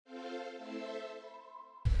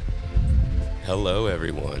Hello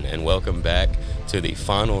everyone, and welcome back to the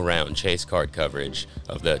final round chase card coverage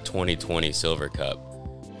of the 2020 Silver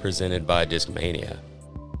Cup, presented by Discmania.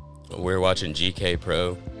 We're watching GK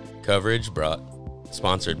Pro coverage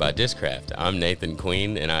sponsored by Discraft. I'm Nathan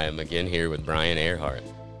Queen, and I am again here with Brian Aderhold.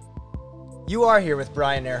 You are here with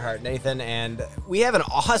Brian Aderhold, Nathan, and we have an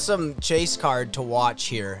awesome chase card to watch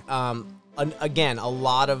here. Again, a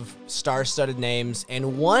lot of star-studded names,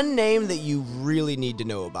 and one name that you really need to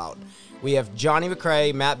know about. We have JohnE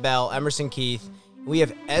McCray, Matt Bell, Emerson Keith. We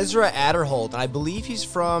have Ezra Aderhold, and I believe he's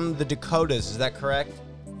from the Dakotas. Is that correct?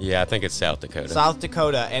 Yeah, I think it's South Dakota. South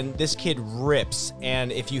Dakota, and this kid rips.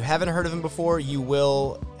 And if you haven't heard of him before, you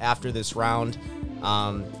will after this round.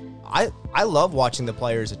 I love watching the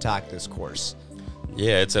players attack this course.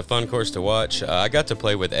 Yeah, it's a fun course to watch. I got to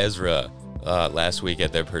play with Ezra last week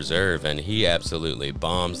at the Preserve, and he absolutely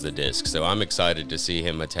bombs the disc. So I'm excited to see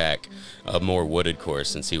him attack a more wooded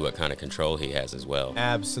course and see what kind of control he has as well.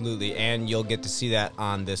 Absolutely, and you'll get to see that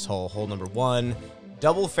on this hole number one.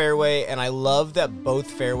 Double fairway, and I love that both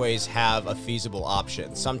fairways have a feasible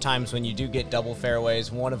option. Sometimes when you do get double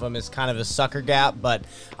fairways, one of them is kind of a sucker gap, but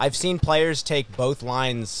I've seen players take both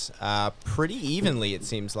lines pretty evenly, it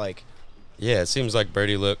seems like. Yeah, it seems like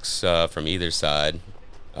birdie looks from either side.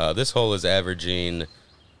 This hole is averaging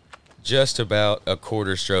just about a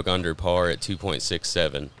quarter stroke under par at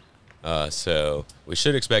 2.67. So we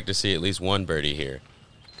should expect to see at least one birdie here.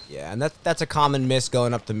 Yeah, and that's a common miss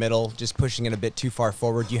going up the middle, just pushing it a bit too far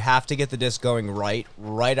forward. You have to get the disc going right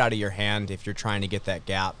out of your hand if you're trying to get that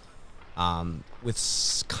gap.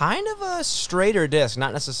 With kind of a straighter disc,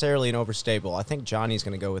 not necessarily an overstable. I think Johnny's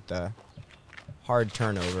going to go with the hard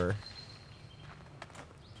turnover.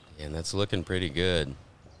 And that's looking pretty good.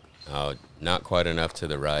 Not quite enough to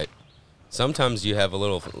the right. Sometimes you have a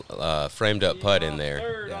little framed up putt in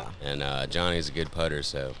there. Yeah. And Johnny's a good putter,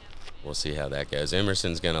 so we'll see how that goes.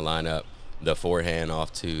 Emerson's going to line up the forehand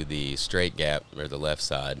off to the straight gap, or the left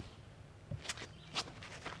side.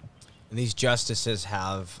 And these Justices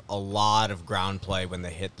have a lot of ground play when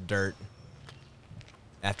they hit the dirt.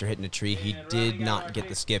 After hitting a tree, he did not get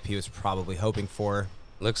the skip he was probably hoping for.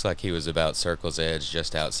 Looks like he was about circle's edge,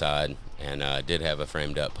 just outside, and did have a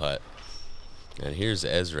framed up putt. And here's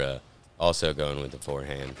Ezra also going with the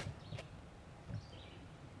forehand.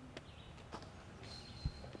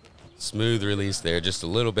 Smooth release there, just a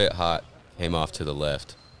little bit hot, came off to the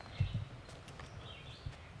left.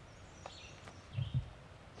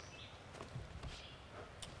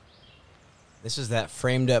 This is that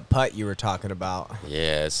framed up putt you were talking about.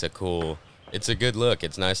 Yeah, it's a good look.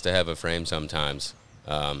 It's nice to have a frame sometimes.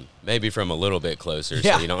 Maybe from a little bit closer,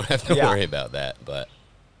 yeah. So you don't have to worry about that. But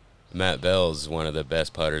Matt Bell's one of the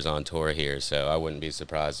best putters on tour here, so I wouldn't be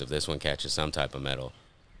surprised if this one catches some type of medal.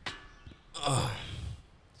 Oh,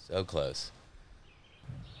 so close.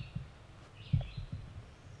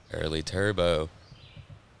 Early turbo.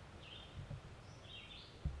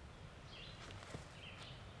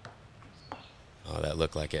 Oh, that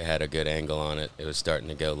looked like it had a good angle on it. It was starting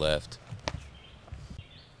to go left.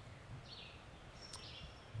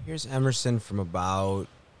 Here's Emerson from about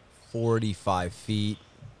 45 feet.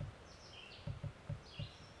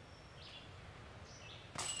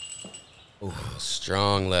 Ooh,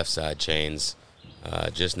 strong left side chains.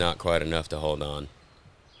 Just not quite enough to hold on.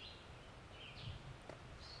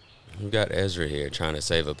 We've got Ezra here trying to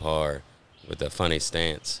save a par with a funny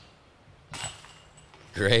stance.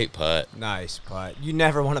 Great putt. Nice putt. You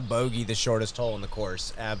never want to bogey the shortest hole in the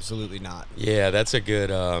course. Absolutely not. Yeah, that's a good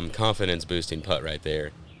confidence-boosting putt right there.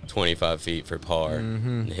 25 feet for par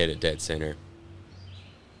and hit it dead center.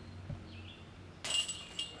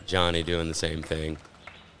 Johnny doing the same thing,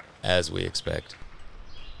 as we expect.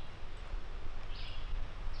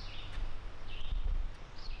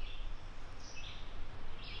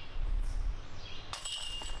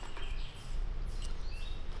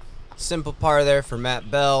 Simple par there for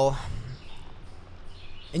Matt Bell.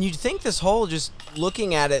 And you'd think this hole, just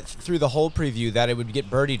looking at it through the hole preview, that it would get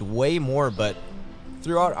birdied way more, but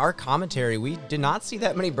throughout our commentary, we did not see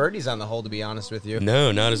that many birdies on the hole, to be honest with you.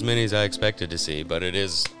 No, not as many as I expected to see, but it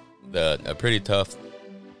is a pretty tough,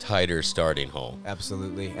 tighter starting hole.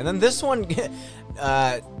 Absolutely. And then this one,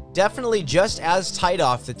 definitely just as tight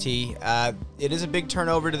off the tee. It is a big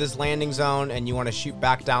turnover to this landing zone, and you want to shoot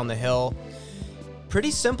back down the hill. Pretty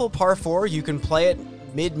simple par 4. You can play it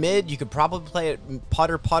mid-mid. You could probably play it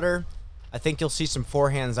putter-putter. I think you'll see some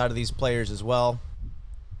forehands out of these players as well.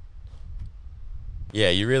 Yeah,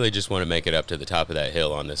 you really just want to make it up to the top of that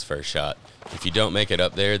hill on this first shot. If you don't make it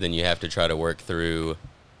up there, then you have to try to work through.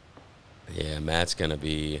 Yeah, Matt's going to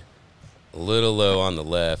be a little low on the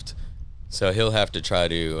left. So he'll have to try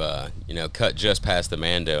to, cut just past the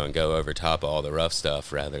Mando and go over top of all the rough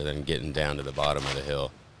stuff rather than getting down to the bottom of the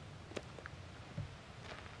hill.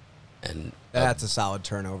 And that's a solid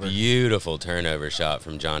turnover. Beautiful turnover shot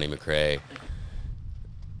from JohnE McCray.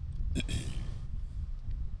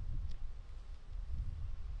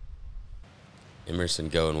 Emerson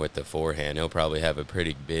going with the forehand. He'll probably have a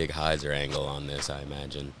pretty big hyzer angle on this, I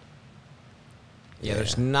imagine. Yeah,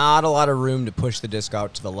 there's not a lot of room to push the disc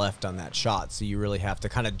out to the left on that shot, so you really have to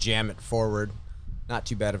kind of jam it forward. Not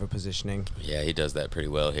too bad of a positioning. Yeah, he does that pretty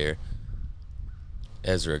well here.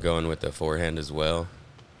 Ezra going with the forehand as well.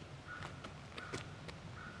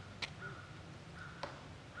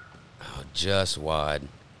 Oh, just wide.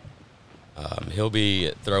 He'll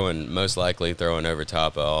be most likely throwing over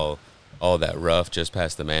top of all that rough just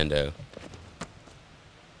past the Mando.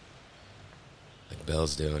 Like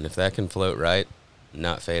Bell's doing. If that can float right,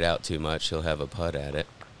 not fade out too much, he'll have a putt at it.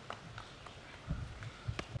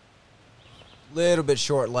 Little bit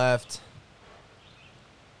short left.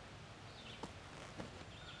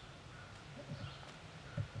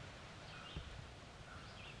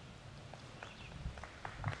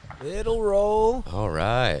 Little roll. All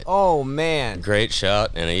right. Oh, man. Great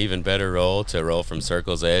shot, and an even better roll to roll from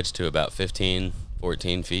circle's edge to about 15,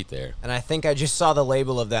 14 feet there. And I think I just saw the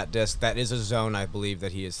label of that disc. That is a zone, I believe,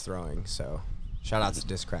 that he is throwing. So shout out to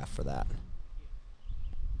Discraft for that.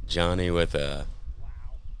 Johnny with a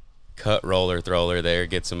cut roller thrower there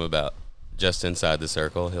gets him about just inside the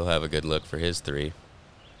circle. He'll have a good look for his three.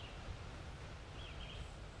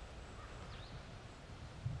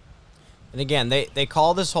 And again, they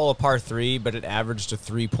call this hole a par 3, but it averaged to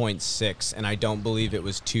 3.6, and I don't believe it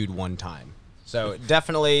was 2'd one time. So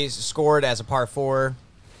definitely scored as a par 4,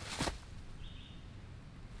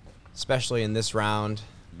 especially in this round.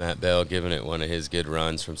 Matt Bell giving it one of his good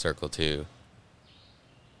runs from circle 2.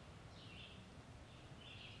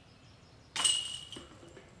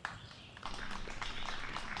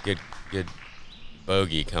 Good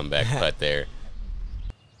bogey comeback putt there.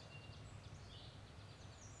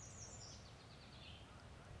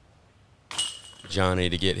 Johnny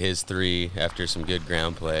to get his 3 after some good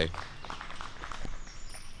ground play.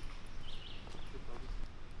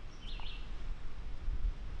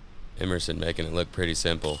 Emerson making it look pretty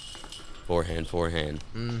simple. Forehand.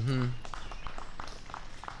 Mm-hmm.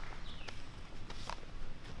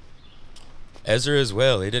 Ezra as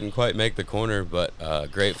well. He didn't quite make the corner, but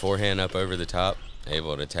great forehand up over the top.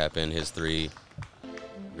 Able to tap in his 3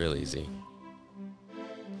 real easy.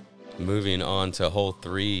 Moving on to hole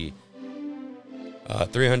 3.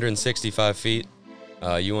 365 feet.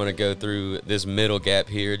 You want to go through this middle gap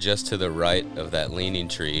here just to the right of that leaning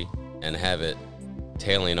tree and have it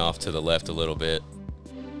tailing off to the left a little bit.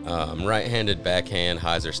 Right-handed backhand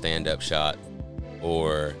hyzer stand-up shot,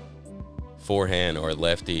 or forehand or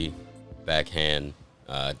lefty backhand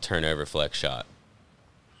turnover flex shot.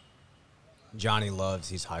 Johnny loves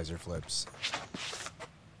these hyzer flips.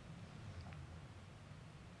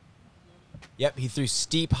 Yep, he threw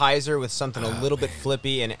steep hyzer with something a little bit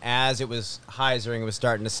flippy, and as it was hyzering, it was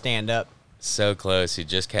starting to stand up. So close. He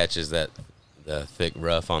just catches the thick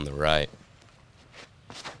rough on the right.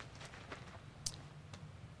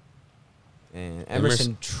 And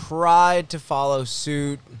Emerson tried to follow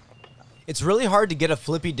suit. It's really hard to get a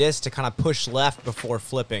flippy disc to kind of push left before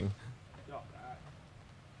flipping.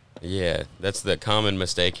 Yeah, that's the common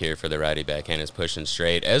mistake here for the righty backhand, is pushing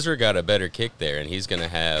straight. Ezra got a better kick there, and he's going to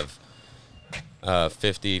have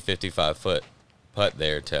 50, 55-foot putt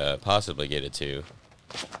there to possibly get it to.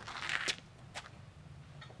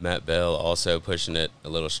 Matt Bell also pushing it a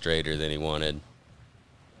little straighter than he wanted.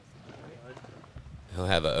 He'll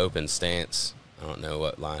have an open stance. I don't know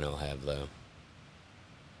what line he'll have, though.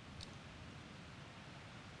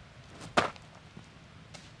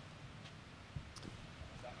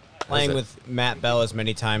 Playing with Matt Bell as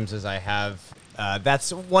many times as I have,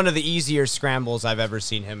 that's one of the easier scrambles I've ever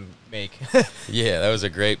seen him make. Yeah, that was a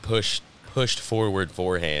great pushed forward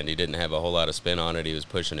forehand. He didn't have a whole lot of spin on it. He was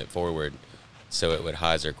pushing it forward so it would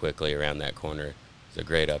hyzer quickly around that corner. It's a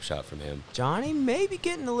great upshot from him. Johnny maybe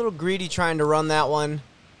getting a little greedy trying to run that one.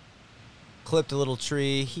 Clipped a little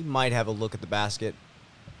tree. He might have a look at the basket.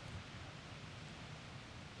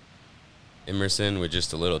 Emerson with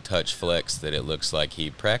just a little touch flex that it looks like he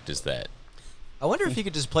practiced that. I wonder if he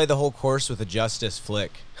could just play the whole course with a Justice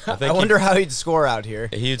flick. I wonder how he'd score out here.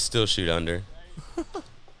 He'd still shoot under.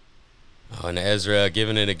 Oh, and Ezra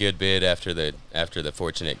giving it a good bid after the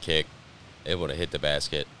fortunate kick, able to hit the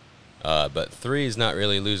basket. But 3's not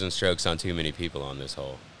really losing strokes on too many people on this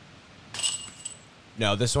hole.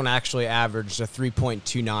 No, this one actually averaged a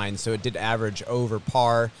 3.29, so it did average over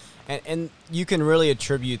par. And you can really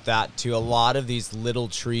attribute that to a lot of these little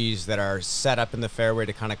trees that are set up in the fairway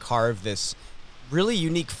to kind of carve this really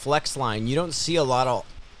unique flex line. You don't see a lot of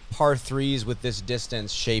par 3s with this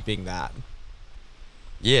distance shaping that.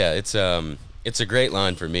 Yeah, it's a great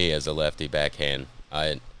line for me as a lefty backhand.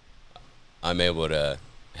 I'm able to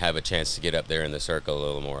have a chance to get up there in the circle a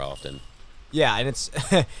little more often. Yeah, and it's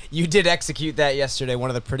you did execute that yesterday. One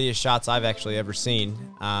of the prettiest shots I've actually ever seen.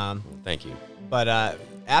 Thank you. But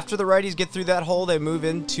after the righties get through that hole, they move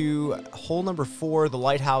into hole number 4, the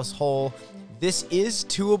lighthouse hole. This is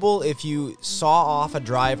twoable if you saw off a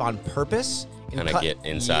drive on purpose. Kind of get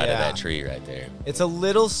inside of that tree right there. It's a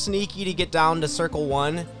little sneaky to get down to circle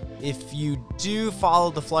 1. If you do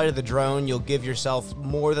follow the flight of the drone, you'll give yourself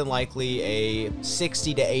more than likely a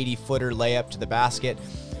 60 to 80 footer layup to the basket.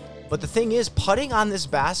 But the thing is, putting on this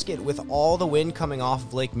basket with all the wind coming off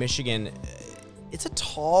of Lake Michigan, it's a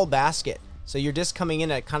tall basket. So your disc coming in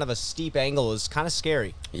at kind of a steep angle is kind of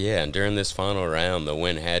scary. Yeah, and during this final round, the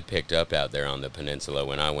wind had picked up out there on the peninsula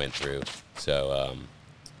when I went through. So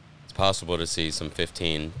it's possible to see some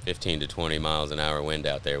 15 to 20 miles an hour wind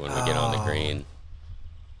out there when we get on the green.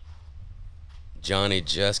 Johnny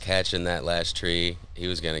just catching that last tree. He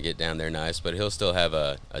was going to get down there nice, but he'll still have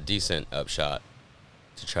a decent upshot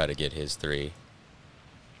to try to get his 3.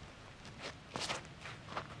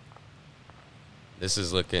 This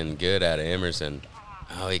is looking good out of Emerson.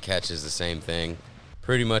 Oh, he catches the same thing.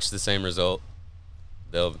 Pretty much the same result.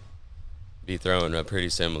 They'll be throwing a pretty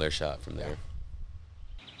similar shot from there.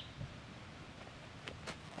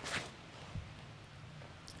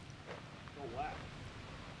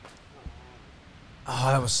 Oh,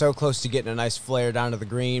 that was so close to getting a nice flare down to the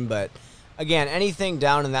green, but again, anything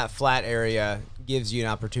down in that flat area gives you an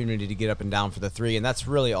opportunity to get up and down for the 3, and that's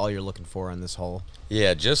really all you're looking for on this hole.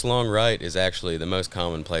 Yeah, just long right is actually the most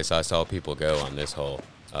common place I saw people go on this hole,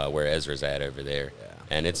 where Ezra's at over there. Yeah.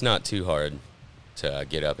 And it's not too hard to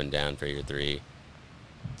get up and down for your 3.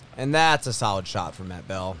 And that's a solid shot from Matt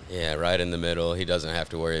Bell. Yeah, right in the middle. He doesn't have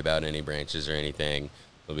to worry about any branches or anything.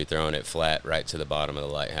 He'll be throwing it flat right to the bottom of the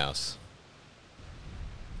lighthouse.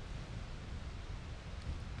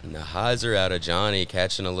 And the hyzer out of Johnny,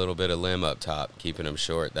 catching a little bit of limb up top, keeping him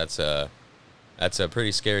short. That's a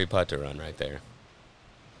pretty scary putt to run right there.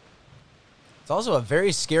 It's also a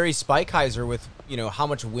very scary spike hyzer with, you know, how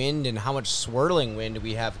much wind and how much swirling wind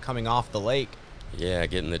we have coming off the lake. Yeah,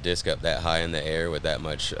 getting the disc up that high in the air with that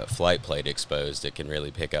much flight plate exposed, it can really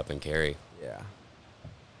pick up and carry. Yeah.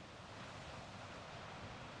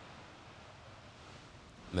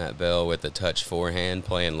 Matt Bell with the touch forehand,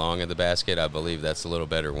 playing long of the basket. I believe that's a little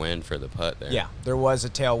better wind for the putt there. Yeah, there was a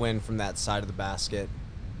tailwind from that side of the basket.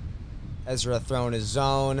 Ezra throwing his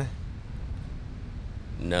zone.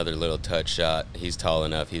 Another little touch shot. He's tall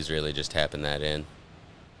enough. He's really just tapping that in.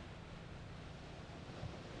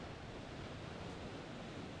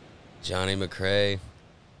 JohnE McCray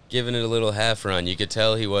giving it a little half run. You could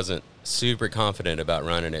tell he wasn't super confident about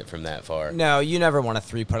running it from that far. No, you never want a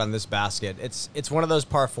 3-putt on this basket. It's one of those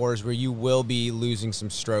par 4s where you will be losing some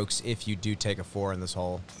strokes if you do take a 4 in this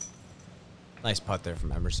hole. Nice putt there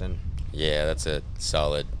from Emerson. Yeah, that's a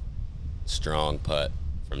solid, strong putt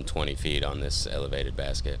from 20 feet on this elevated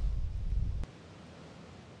basket.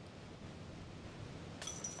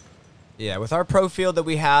 Yeah, with our pro field that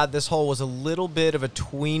we had, this hole was a little bit of a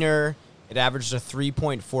tweener. It averaged a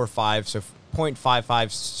 3.45, so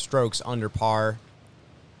 0.55 strokes under par.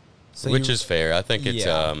 So which is fair. I think it's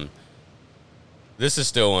this is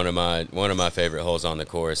still one of my favorite holes on the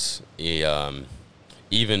course.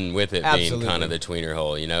 Even with it being kind of the tweener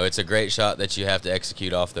hole, you know, it's a great shot that you have to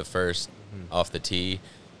execute off the first, off the tee,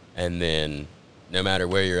 and then no matter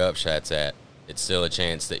where your upshot's at, it's still a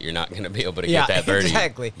chance that you're not going to be able to get that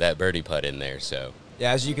birdie, that birdie putt in there. So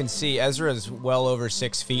yeah, as you can see, Ezra is well over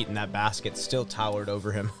 6 feet, and that basket still towered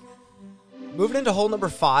over him. Moving into hole number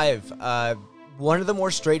 5, one of the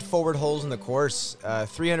more straightforward holes in the course,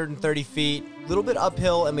 330 feet, a little bit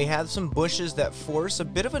uphill, and we have some bushes that force a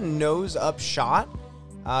bit of a nose-up shot.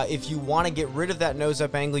 If you want to get rid of that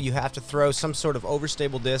nose-up angle, you have to throw some sort of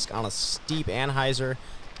overstable disc on a steep anhyzer,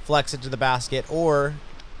 flex it to the basket, or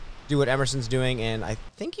do what Emerson's doing, and I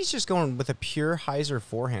think he's just going with a pure hyzer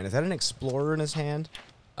forehand. Is that an Explorer in his hand?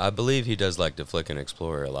 I believe he does like to flick an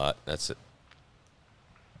Explorer a lot. That's it.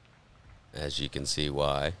 As you can see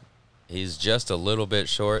why. He's just a little bit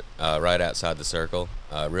short, right outside the circle.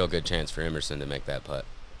 Real good chance for Emerson to make that putt.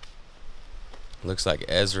 Looks like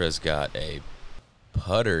Ezra's got a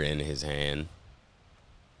putter in his hand.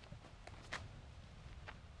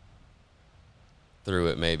 Threw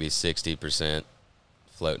it maybe 60%.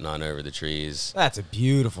 floating on over the trees. That's a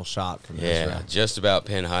beautiful shot from Ezra. Yeah, just about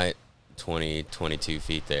pin height, 20, 22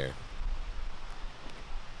 feet there.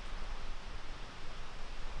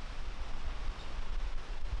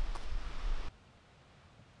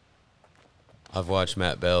 I've watched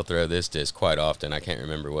Matt Bell throw this disc quite often. I can't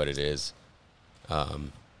remember what it is.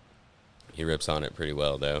 He rips on it pretty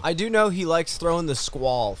well, though. I do know he likes throwing the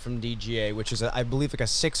Squall from DGA, which is, I believe, like a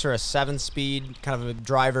 6 or a 7 speed, kind of a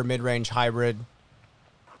driver mid-range hybrid.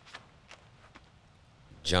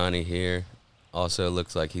 Johnny here also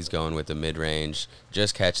looks like he's going with the mid-range,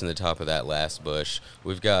 just catching the top of that last bush.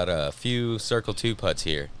 We've got a few Circle 2 putts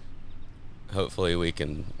here. Hopefully we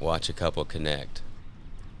can watch a couple connect.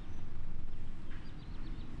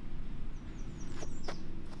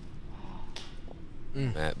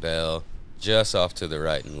 Matt Bell just off to the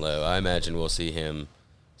right and low. I imagine we'll see him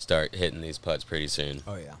start hitting these putts pretty soon.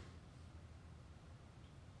 Oh, yeah.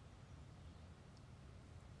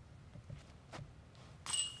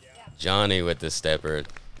 Johnny with the stepper,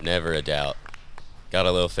 never a doubt. Got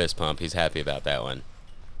a little fist pump. He's happy about that one.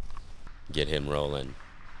 Get him rolling.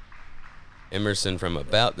 Emerson from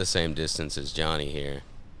about the same distance as Johnny here.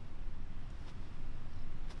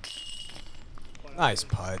 Nice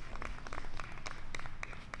putt.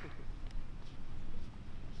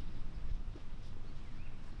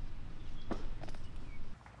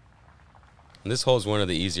 And this hole's one of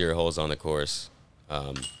the easier holes on the course.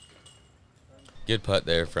 Good putt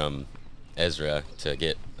there from Ezra to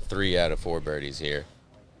get 3 out of 4 birdies here.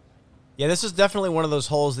 Yeah, this is definitely one of those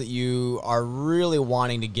holes that you are really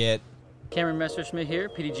wanting to get. Cameron Messerschmidt here,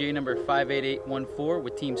 PDGA number 58814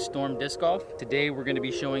 with Team Storm Disc Golf. Today we're going to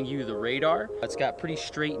be showing you the radar. It's got pretty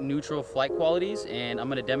straight neutral flight qualities, and I'm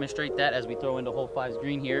going to demonstrate that as we throw into hole 5's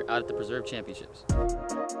green here out at the Preserve Championships.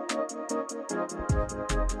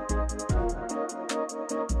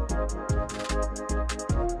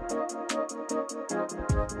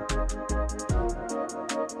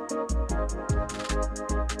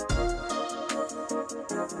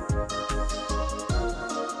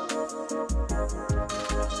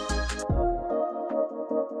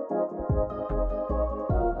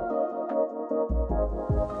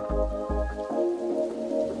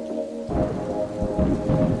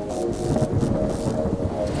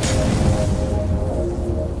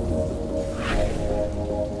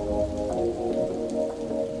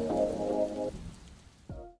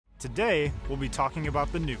 Today, we'll be talking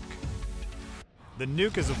about the Nuke. The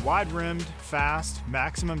Nuke is a wide-rimmed, fast,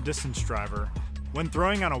 maximum distance driver. When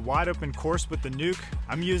throwing on a wide-open course with the Nuke,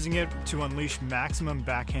 I'm using it to unleash maximum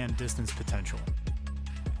backhand distance potential.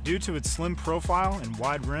 Due to its slim profile and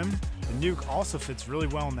wide rim, the Nuke also fits really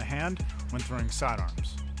well in the hand when throwing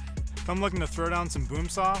sidearms. If I'm looking to throw down some boom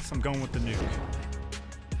sauce, I'm going with the Nuke.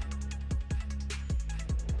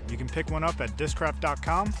 You can pick one up at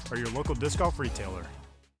discraft.com or your local disc golf retailer.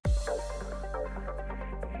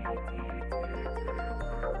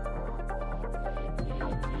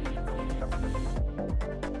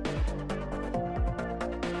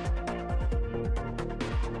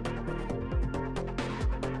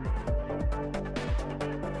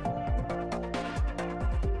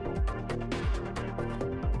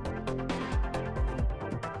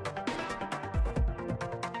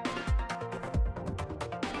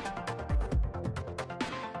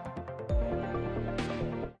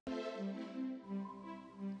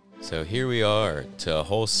 So here we are to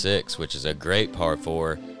hole 6, which is a great par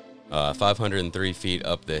 4, 503 feet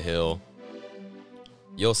up the hill.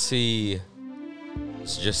 You'll see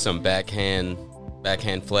just some backhand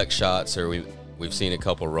flex shots, or we've seen a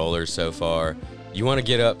couple rollers so far. You want to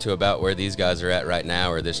get up to about where these guys are at right now,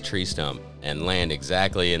 or this tree stump, and land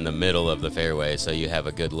exactly in the middle of the fairway so you have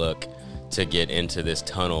a good look to get into this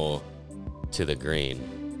tunnel to the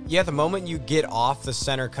green. Yeah, the moment you get off the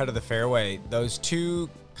center cut of the fairway, those two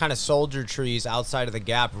kind of soldier trees outside of the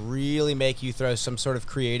gap really make you throw some sort of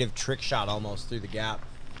creative trick shot almost through the gap.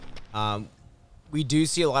 We do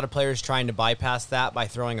see a lot of players trying to bypass that by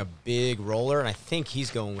throwing a big roller, and I think he's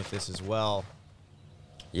going with this as well.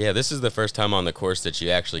 Yeah, this is the first time on the course that you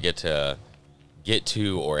actually get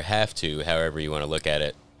to or have to, however you want to look at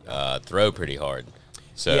it, throw pretty hard.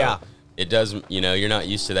 So yeah. It does, you're not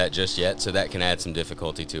used to that just yet, so that can add some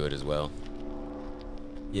difficulty to it as well.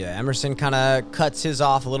 Yeah, Emerson kind of cuts his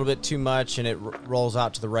off a little bit too much, and it rolls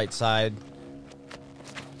out to the right side.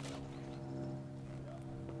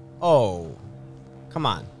 Oh, come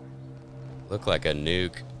on. Looked like a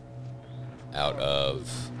nuke out of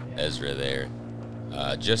Ezra there.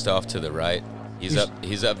 Just off to the right. He's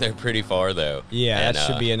up there pretty far, though. Yeah, and, that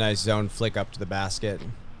should be a nice zone flick up to the basket.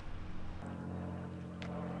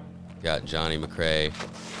 Got JohnE McCray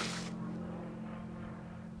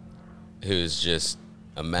who's just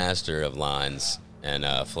a master of lines and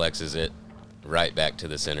flexes it right back to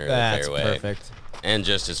the center of the fairway. That's perfect. And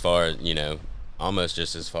just as far, you know, almost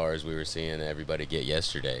just as far as we were seeing everybody get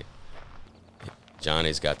yesterday.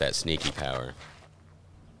 Johnny's got that sneaky power.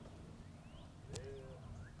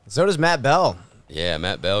 So does Matt Bell. Yeah,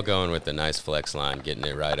 Matt Bell going with the nice flex line, getting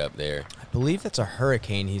it right up there. I believe that's a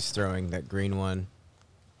Hurricane he's throwing, that green one.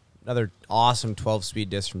 Another awesome 12-speed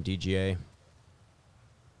disc from DGA.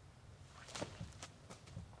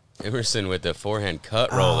 Emerson with the forehand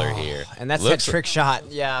cut roller here. And that's that trick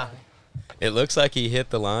shot. Yeah. It looks like he hit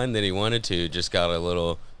the line that he wanted to, just got a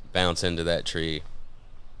little bounce into that tree.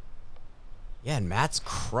 Yeah, and Matt's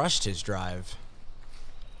crushed his drive.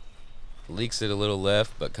 Leaks it a little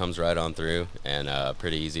left, but comes right on through, and a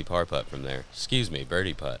pretty easy par putt from there. Excuse me,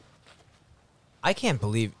 birdie putt. I can't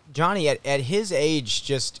believe Johnny at his age,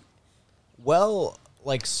 just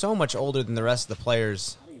like so much older than the rest of the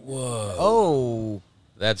players. Whoa. Oh.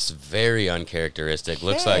 That's very uncharacteristic. Okay.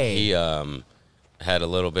 Looks like he had a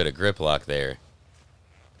little bit of grip lock there.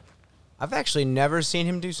 I've actually never seen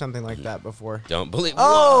him do something like that before. Don't believe.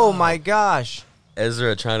 Oh, my gosh.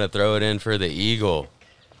 Ezra trying to throw it in for the eagle.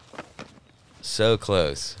 So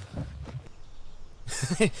close.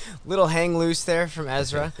 Little hang loose there from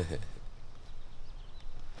Ezra.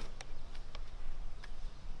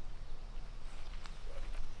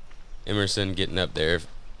 Emerson getting up there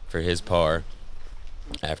for his par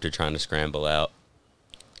after trying to scramble out.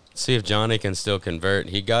 See if Johnny can still convert.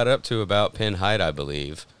 He got up to about pin height, I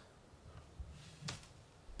believe.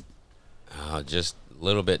 Oh, just a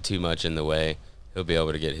little bit too much in the way. He'll be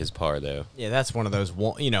able to get his par, though. Yeah, that's one of those,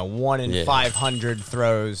 1 in 500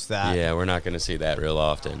 throws that... Yeah, we're not going to see that real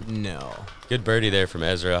often. No. Good birdie there from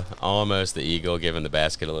Ezra. Almost the eagle, giving the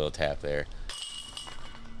basket a little tap there.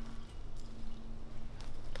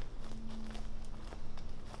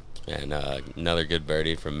 And another good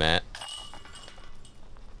birdie from Matt.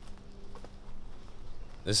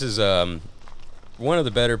 This is one of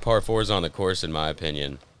the better par fours on the course, in my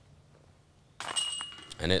opinion.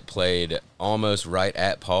 And it played almost right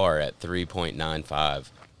at par at 3.95.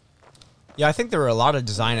 Yeah, I think there were a lot of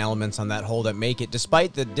design elements on that hole that make it,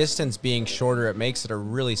 despite the distance being shorter, it makes it a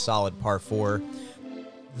really solid par four.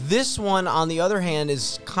 This one, on the other hand,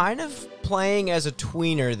 is kind of playing as a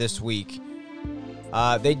tweener this week.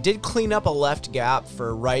 They did clean up a left gap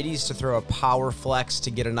for righties to throw a power flex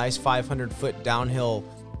to get a nice 500-foot downhill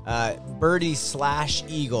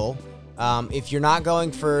birdie/eagle. If you're not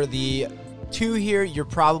going for the 2 here, you're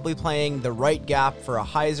probably playing the right gap for a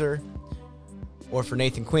hyzer, or for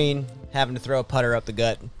Nathan Queen, having to throw a putter up the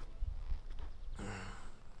gut.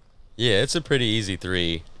 Yeah, it's a pretty easy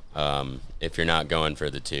 3 if you're not going for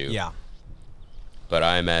the 2. Yeah. But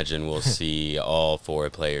I imagine we'll see all 4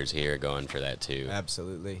 players here going for that 2.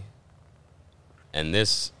 Absolutely. And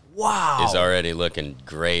this wow is already looking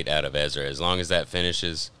great out of Ezra. As long as that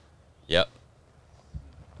finishes, yep,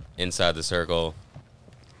 inside the circle.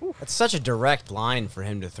 That's such a direct line for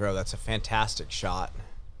him to throw. That's a fantastic shot.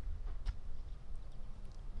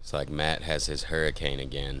 It's like Matt has his hurricane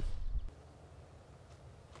again.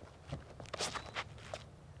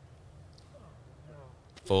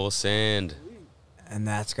 Full send. And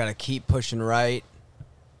that's got to keep pushing right.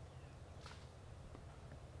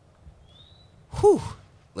 Whew.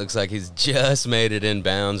 Looks like he's just made it in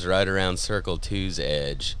bounds right around circle 2's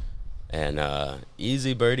edge. And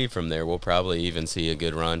easy birdie from there. We'll probably even see a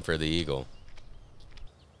good run for the eagle.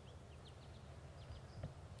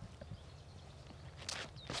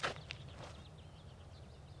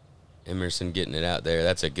 Emerson getting it out there.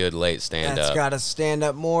 That's a good late stand up. That's got to stand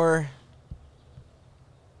up more.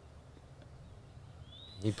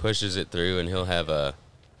 He pushes it through, and he'll have a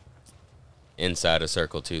inside of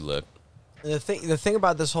circle 2 look. The thing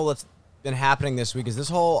about this hole that's been happening this week is this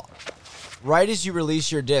hole, right as you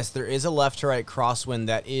release your disc, there is a left to right crosswind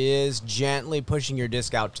that is gently pushing your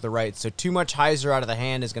disc out to the right. So too much hyzer out of the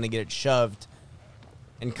hand is going to get it shoved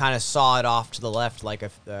and kind of saw it off to the left like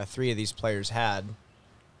 3 of these players had.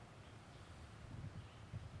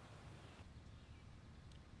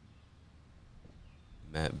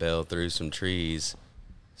 Matt Bell through some trees.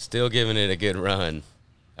 Still giving it a good run.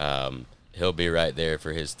 He'll be right there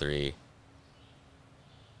for his 3.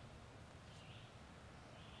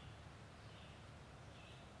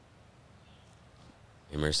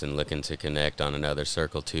 Emerson looking to connect on another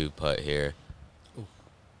circle 2 putt here. Ooh.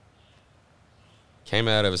 Came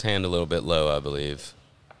out of his hand a little bit low, I believe.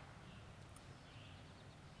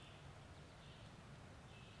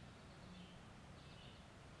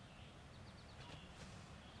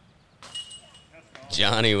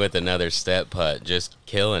 Johnny with another step putt, just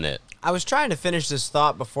killing it. I was trying to finish this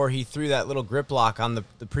thought before he threw that little grip lock on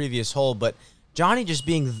the previous hole, but Johnny just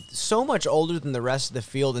being so much older than the rest of the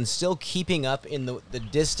field and still keeping up in the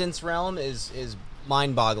distance realm is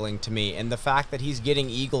mind-boggling to me. And the fact that he's getting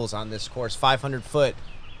eagles on this course, 500 foot,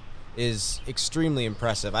 is extremely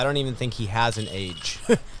impressive. I don't even think he has an age.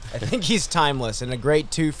 I think he's timeless, and a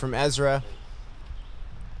great two from Ezra.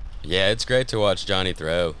 Yeah, it's great to watch Johnny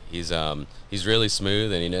throw. He's really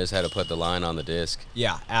smooth, and he knows how to put the line on the disc.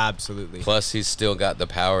 Yeah, absolutely. Plus, he's still got the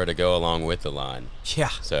power to go along with the line.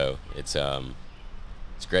 Yeah. So it's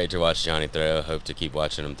great to watch Johnny throw. Hope to keep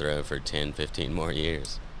watching him throw for 10, 15 more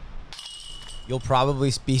years. You'll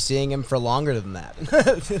probably be seeing him for longer than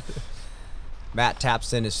that. Matt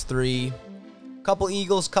taps in his 3. Couple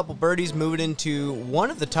eagles, couple birdies, moving into one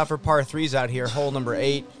of the tougher par 3s out here, hole number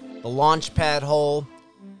 8, the launch pad hole.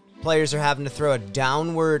 Players are having to throw a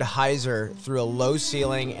downward hyzer through a low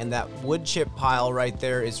ceiling, and that wood chip pile right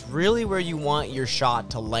there is really where you want your shot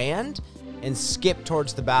to land and skip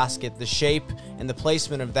towards the basket. The shape and the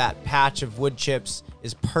placement of that patch of wood chips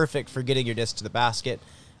is perfect for getting your disc to the basket.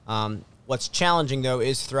 What's challenging, though,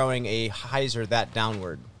 is throwing a hyzer that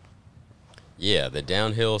downward. Yeah, the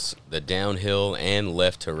downhill and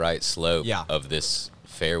left to right slope of this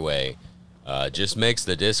fairway just makes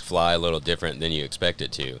the disc fly a little different than you expect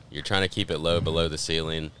it to. You're trying to keep it low below the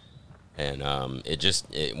ceiling, and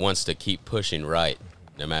it wants to keep pushing right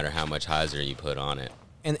no matter how much hyzer you put on it.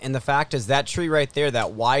 And the fact is that tree right there,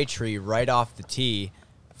 that Y tree right off the tee,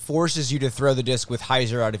 forces you to throw the disc with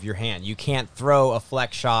hyzer out of your hand. You can't throw a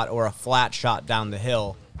flex shot or a flat shot down the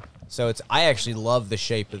hill. So I actually love the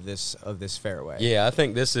shape of this fairway. Yeah, I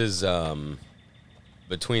think this is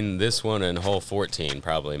between this one and hole 14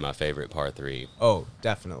 probably my favorite par 3. Oh,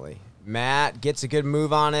 definitely. Matt gets a good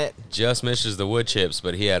move on it. Just misses the wood chips,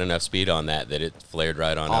 but he had enough speed on that it flared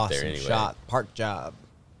right on up there anyway. Awesome shot. Park job.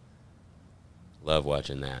 Love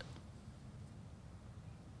watching that.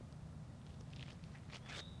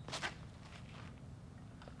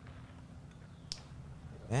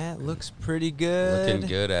 That looks pretty good. Looking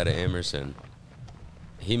good out of Emerson.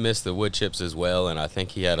 He missed the wood chips as well, and I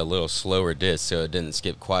think he had a little slower disc, so it didn't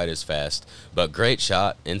skip quite as fast. But great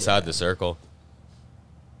shot inside the circle.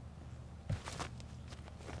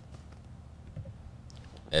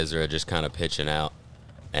 Ezra just kind of pitching out.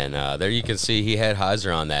 And there you can see he had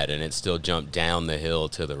hyzer on that, and it still jumped down the hill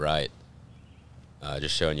to the right.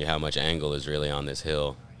 Just showing you how much angle is really on this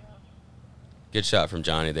hill. Good shot from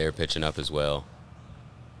Johnny there, pitching up as well.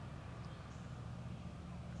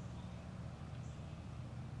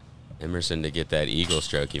 Emerson to get that eagle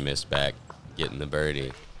stroke he missed back, getting the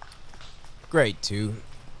birdie. Great, too.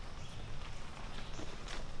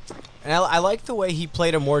 And I like the way he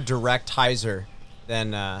played a more direct hyzer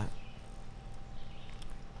than... A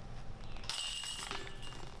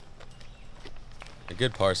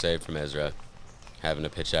good par save from Ezra, having to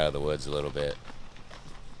pitch out of the woods a little bit.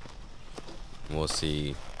 And we'll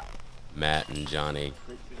see Matt and Johnny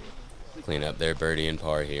clean up their birdie and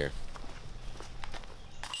par here.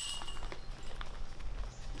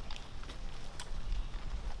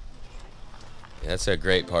 That's a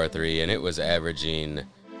great par 3, and it was averaging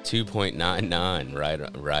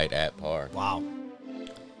 2.99 right at par. Wow.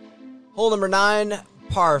 Hole number 9,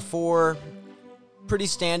 par 4. Pretty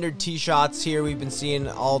standard tee shots here we've been seeing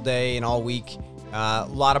all day and all week. A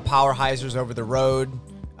lot of power hyzers over the road.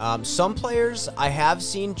 Some players I have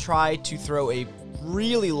seen try to throw a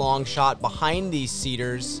really long shot behind these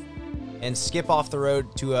cedars and skip off the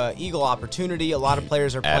road to a eagle opportunity. A lot of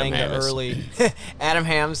players are playing the early, Adam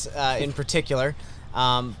Hams in particular.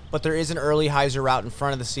 But there is an early hyzer route in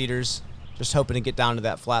front of the cedars. Just hoping to get down to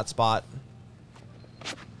that flat spot.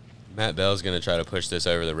 Matt Bell's going to try to push this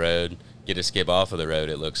over the road, get a skip off of the road,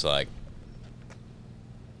 it looks like.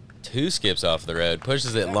 2 skips off the road,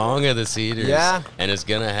 pushes it long of the cedars, and is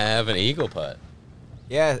going to have an eagle putt.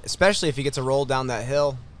 Yeah, especially if he gets a roll down that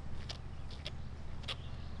hill.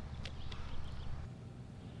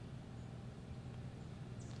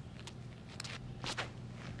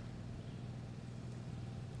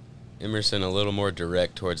 Emerson a little more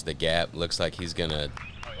direct towards the gap. Looks like he's going to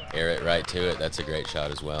air it right to it. That's a great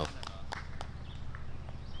shot as well.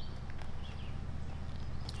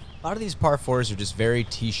 A lot of these par 4s are just very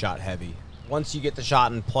tee shot heavy. Once you get the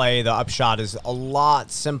shot in play, the upshot is a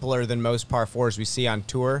lot simpler than most par 4s we see on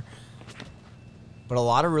tour. But a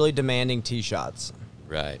lot of really demanding tee shots.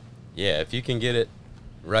 Right. Yeah, if you can get it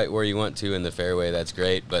right where you want to in the fairway, that's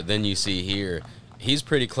great. But then you see here, he's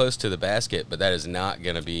pretty close to the basket, but that is not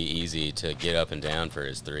going to be easy to get up and down for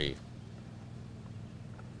his 3.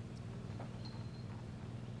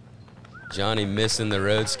 Johnny missing the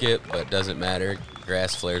road skip, but doesn't matter.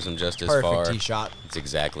 Grass flares him just as Perfect far. tee shot. It's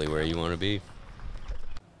exactly where you want to be.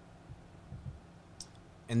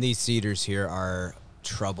 And these cedars here are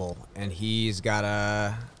trouble. And he's got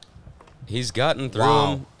a... He's gotten through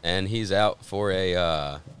them, and he's out for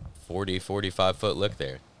a 40, 45-foot look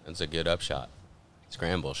there. That's a good upshot.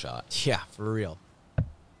 Scramble shot. Yeah, for real.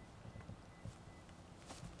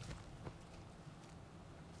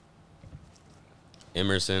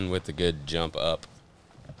 Emerson with the good jump up.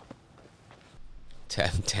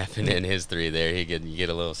 Tapping in his 3 there. You get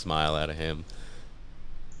a little smile out of him.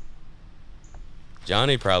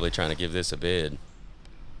 Johnny probably trying to give this a bid.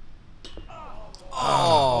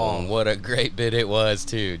 Oh, what a great bid it was,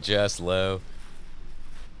 too. Just low.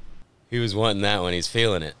 He was wanting that one. He's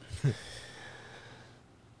feeling it.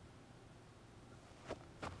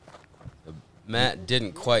 Matt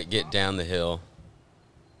didn't quite get down the hill.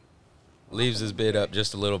 Leaves his bid up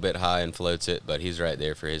just a little bit high and floats it, but he's right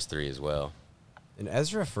there for his 3 as well. And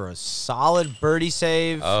Ezra for a solid birdie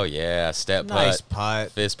save. Oh yeah, step putt. Nice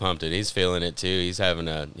putt. Fist pumped it. He's feeling it too. He's having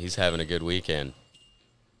a good weekend.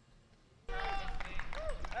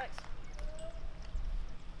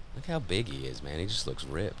 Look how big he is, man. He just looks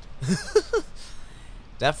ripped.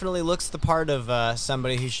 Definitely looks the part of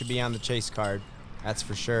somebody who should be on the chase card. That's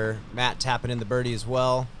for sure. Matt tapping in the birdie as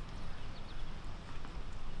well.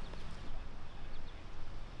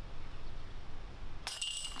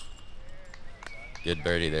 Good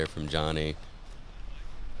birdie there from Johnny.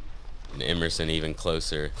 And Emerson even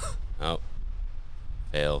closer. Oh,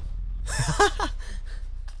 fail.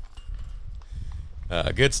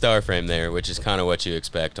 Good star frame there, which is kind of what you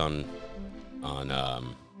expect on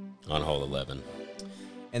hole 11.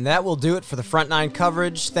 And that will do it for the Front 9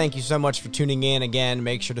 coverage. Thank you so much for tuning in. Again,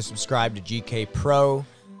 make sure to subscribe to GK Pro.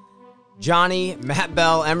 Johnny, Matt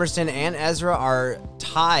Bell, Emerson, and Ezra are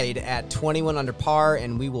tied at 21 under par,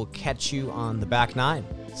 and we will catch you on the back 9.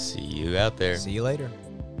 See you out there. See you later.